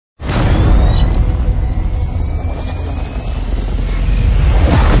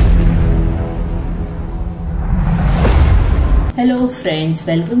friends,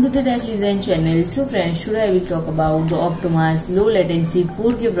 welcome to the Tech Design channel. So friends, today I will talk about the Optoma's low latency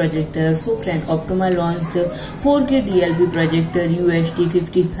 4K projector. So friend, Optoma launched the 4K DLP projector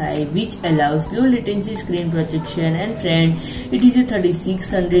UHD55 which allows low latency screen projection, and friend, it is a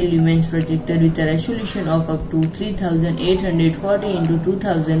 3600 lumens projector with a resolution of up to 3840 into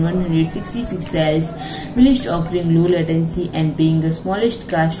 2160 pixels, whilst offering low latency and being the smallest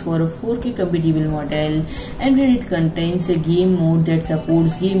cast for a 4K compatible model. And it contains a game mode that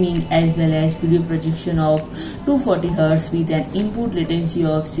supports gaming as well as video projection of 240Hz with an input latency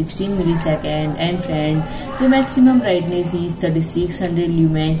of 16 milliseconds. And friend, the maximum brightness is 3600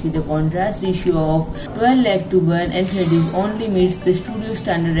 lumens with a contrast ratio of 12:1, and it only meets the studio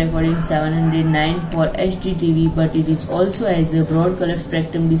standard recording 709 for HDTV, but it is also has a broad color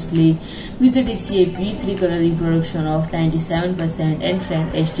spectrum display with a DCI P3 color reproduction of 97%. And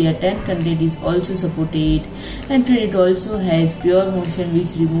friend, HDR10 content is also supported. And friend, it also has pure motion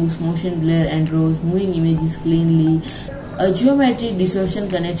which removes motion blur and draws moving images cleanly, a geometric distortion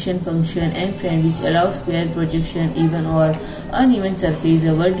connection function, and friend, which allows square projection even or uneven surface,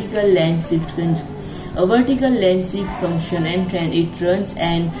 a vertical lens shift function. And friend, it runs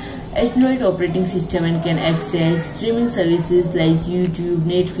an Android operating system and can access streaming services like YouTube,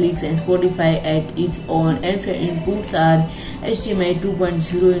 Netflix and Spotify at its own. And inputs are HDMI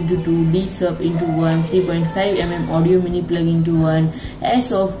 2.0 into 2, D-sub into 1, 3.5mm audio mini plug into 1,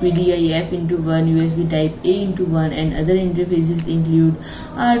 S of PDIF into 1, USB type A into 1, and other interfaces include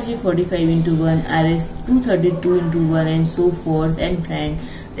RJ45 into 1, RS232 into 1, and so forth. And friend,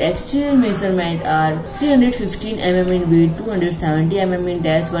 the exterior measurements are 315mm in width, 270mm in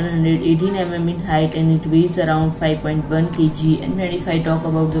depth, 118mm in height, and it weighs around 5.1 kg. And if I talk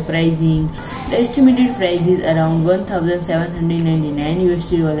about the pricing, the estimated price is around $1,799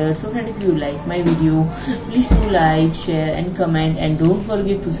 USD. So friend, if you like my video, please do like, share and comment, and don't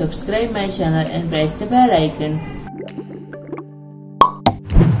forget to subscribe my channel and press the bell icon.